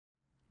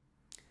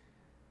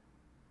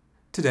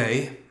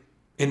Today,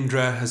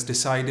 Indra has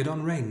decided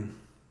on rain.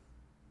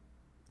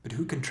 But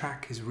who can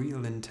track his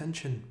real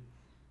intention?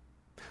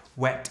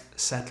 Wet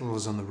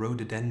settles on the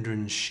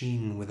rhododendron's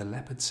sheen with a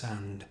leopard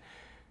sound,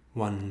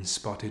 one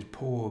spotted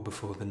paw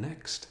before the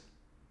next.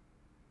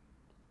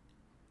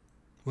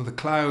 Will the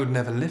cloud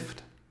never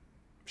lift?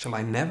 Shall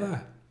I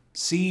never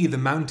see the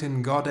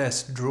mountain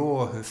goddess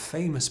draw her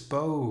famous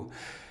bow?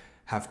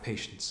 Have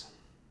patience.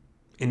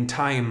 In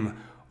time,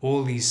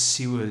 all these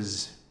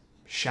sewers,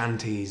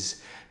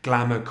 shanties,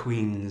 glamour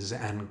queens,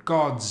 and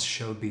gods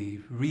shall be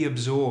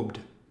reabsorbed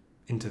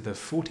into the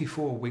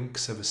 44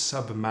 winks of a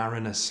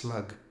submariner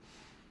slug,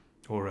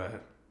 or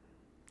a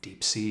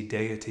deep-sea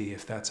deity,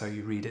 if that's how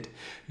you read it.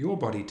 Your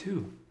body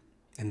too,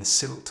 in the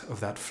silt of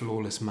that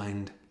flawless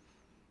mind.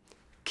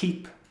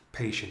 Keep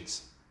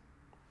patience,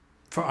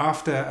 for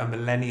after a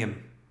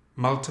millennium,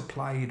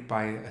 multiplied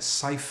by a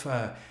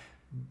cipher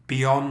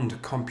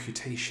beyond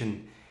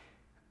computation,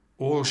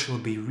 all shall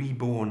be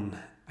reborn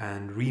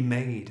and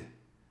remade,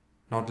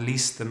 not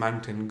least the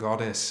mountain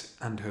goddess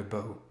and her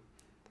bow.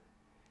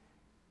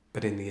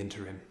 But in the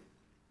interim,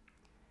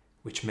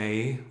 which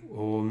may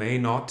or may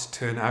not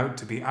turn out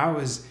to be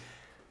ours,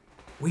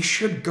 we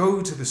should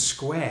go to the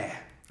square,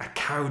 a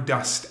cow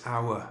dust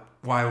hour,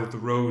 while the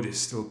road is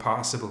still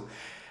passable,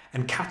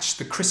 and catch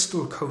the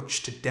crystal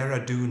coach to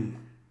Dehradun.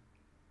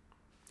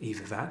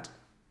 Either that,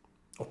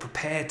 or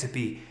prepare to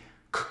be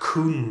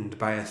cocooned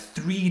by a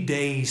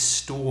 3-day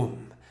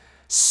storm,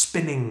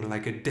 spinning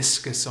like a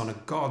discus on a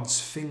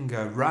god's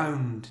finger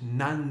round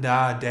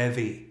Nanda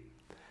Devi.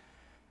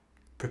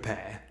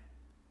 Prepare,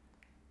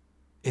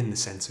 in the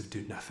sense of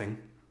do nothing,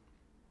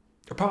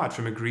 apart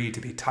from agree to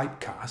be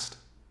typecast,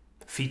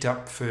 feet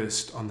up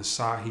first on the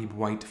Sahib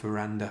white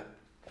veranda.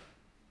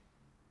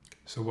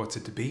 So what's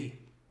it to be?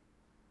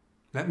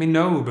 Let me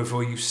know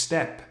before you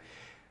step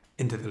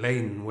into the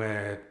lane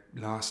where,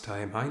 last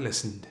time I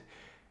listened,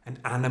 an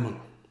animal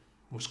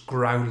was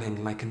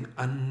growling like an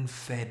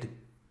unfed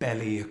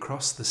belly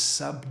across the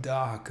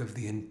sub-dark of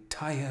the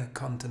entire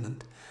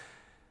continent.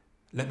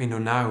 Let me know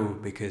now,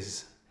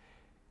 because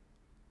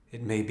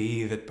it may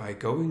be that by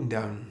going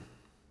down,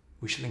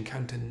 we shall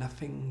encounter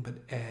nothing but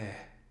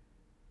air,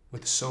 where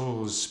the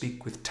souls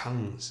speak with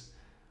tongues,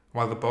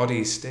 while the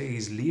body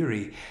stays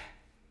leery,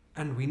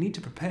 and we need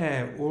to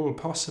prepare all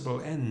possible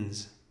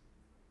ends,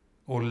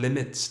 all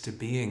limits to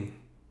being,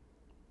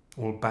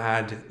 all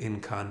bad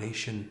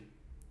incarnation.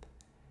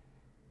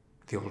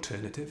 The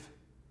alternative,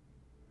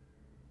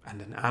 and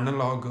an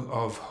analogue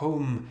of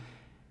home,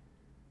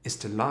 is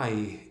to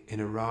lie in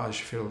a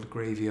Raj-filled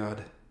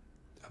graveyard,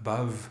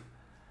 above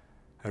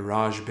a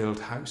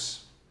Raj-built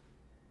house,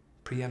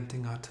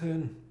 preempting our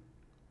turn.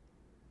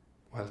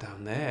 While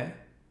down there,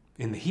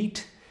 in the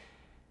heat,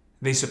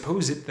 they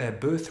suppose it their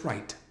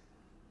birthright,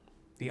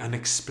 the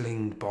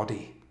unexplained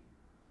body,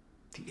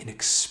 the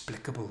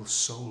inexplicable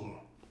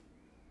soul.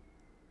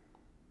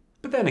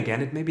 But then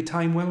again, it may be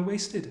time well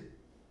wasted.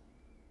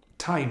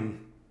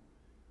 Time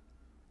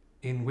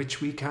in which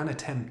we can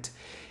attempt,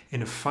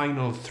 in a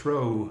final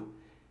throw,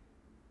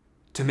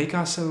 to make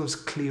ourselves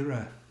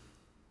clearer,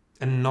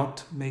 and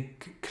not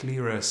make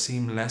clearer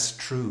seem less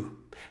true,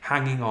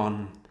 hanging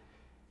on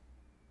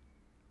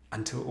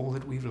until all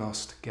that we've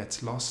lost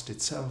gets lost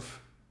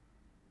itself,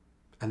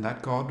 and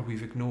that God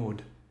we've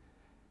ignored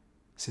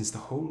since the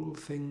whole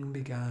thing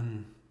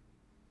began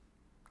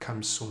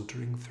comes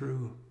sauntering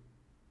through,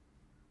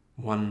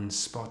 one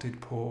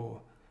spotted paw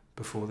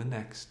before the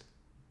next.